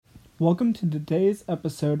Welcome to today's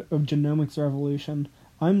episode of Genomics Revolution.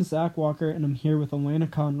 I'm Zach Walker and I'm here with Elena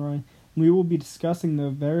Conroy. We will be discussing the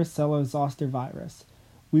varicella-zoster virus.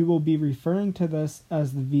 We will be referring to this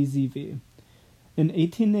as the VZV. In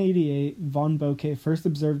 1888, von Bocquet first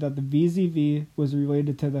observed that the VZV was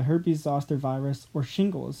related to the herpes zoster virus, or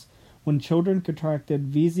shingles, when children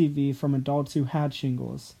contracted VZV from adults who had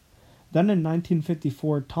shingles. Then in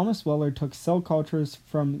 1954, Thomas Weller took cell cultures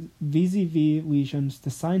from VZV lesions to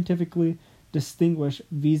scientifically distinguish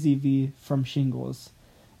VZV from shingles.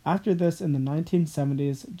 After this, in the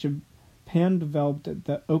 1970s, Japan developed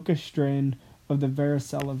the Oka strain of the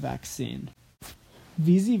varicella vaccine.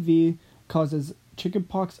 VZV causes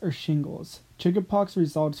chickenpox or shingles. Chickenpox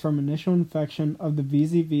results from initial infection of the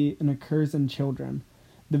VZV and occurs in children.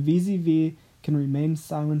 The VZV can remain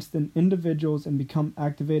silenced in individuals and become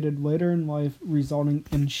activated later in life, resulting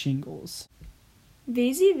in shingles.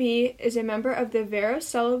 VZV is a member of the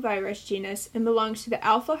varicella-virus genus and belongs to the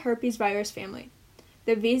alpha herpes virus family.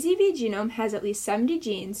 The VZV genome has at least 70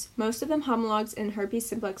 genes, most of them homologs in herpes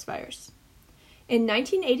simplex virus. In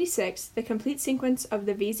 1986, the complete sequence of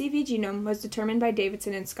the VZV genome was determined by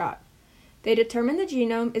Davidson and Scott. They determined the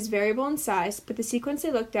genome is variable in size, but the sequence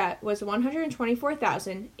they looked at was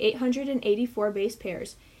 124,884 base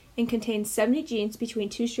pairs and contained 70 genes between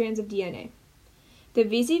two strands of DNA. The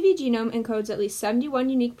VZV genome encodes at least 71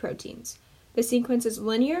 unique proteins. The sequence is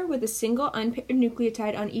linear with a single unpaired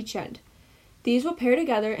nucleotide on each end. These will pair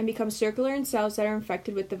together and become circular in cells that are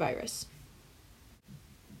infected with the virus.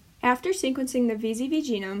 After sequencing the VZV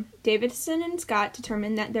genome, Davidson and Scott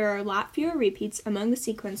determined that there are a lot fewer repeats among the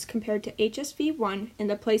sequence compared to HSV1, and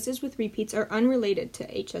the places with repeats are unrelated to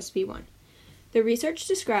HSV1. The research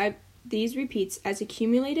described these repeats as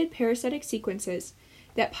accumulated parasitic sequences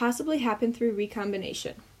that possibly happen through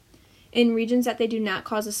recombination in regions that they do not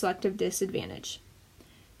cause a selective disadvantage.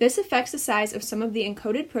 This affects the size of some of the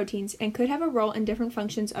encoded proteins and could have a role in different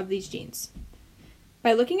functions of these genes.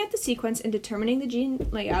 By looking at the sequence and determining the gene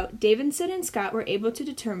layout, Davidson and Scott were able to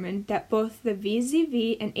determine that both the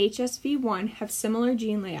VZV and HSV1 have similar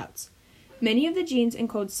gene layouts. Many of the genes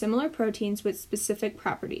encode similar proteins with specific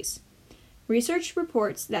properties. Research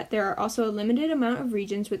reports that there are also a limited amount of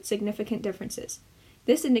regions with significant differences.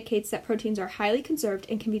 This indicates that proteins are highly conserved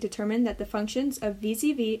and can be determined that the functions of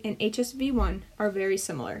VZV and HSV1 are very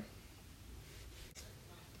similar.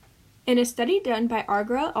 In a study done by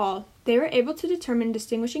Argra et al., they were able to determine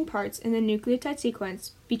distinguishing parts in the nucleotide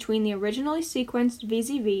sequence between the originally sequenced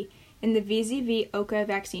VZV and the VZV Oka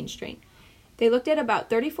vaccine strain. They looked at about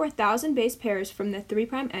 34,000 base pairs from the 3'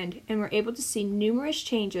 end and were able to see numerous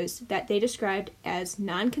changes that they described as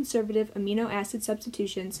non-conservative amino acid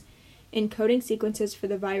substitutions in coding sequences for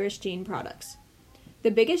the virus gene products.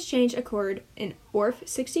 The biggest change occurred in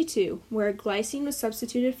ORF62, where a glycine was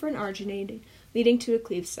substituted for an arginine, leading to a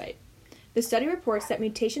cleave site. The study reports that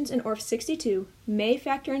mutations in ORF62 may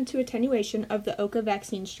factor into attenuation of the Oka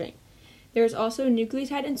vaccine strain. There is also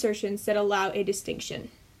nucleotide insertions that allow a distinction.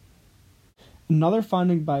 Another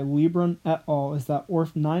finding by Lebrun et al. Is that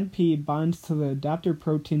ORF9p binds to the adaptor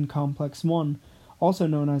protein complex 1, also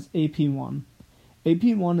known as AP1.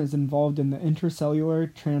 AP1 is involved in the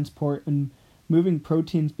intracellular transport and moving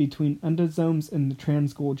proteins between endosomes in the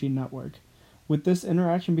trans-Golgi network. With this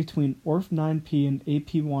interaction between ORF9p and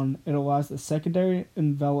AP1, it allows the secondary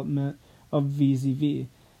envelopment of VZV.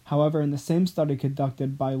 However, in the same study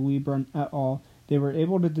conducted by Lebrun et al., they were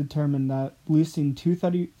able to determine that leucine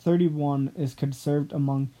 231 is conserved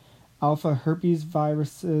among alpha herpes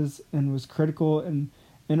viruses and was critical in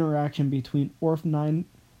interaction between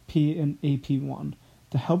ORF9p and AP1.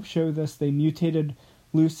 To help show this, they mutated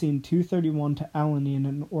leucine 231 to alanine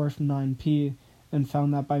in ORF9p, and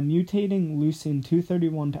found that by mutating leucine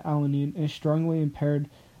 231 to alanine, it strongly impaired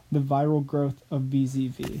the viral growth of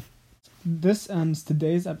VZV. This ends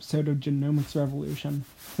today's episode of Genomics Revolution.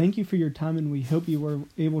 Thank you for your time, and we hope you were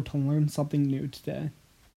able to learn something new today.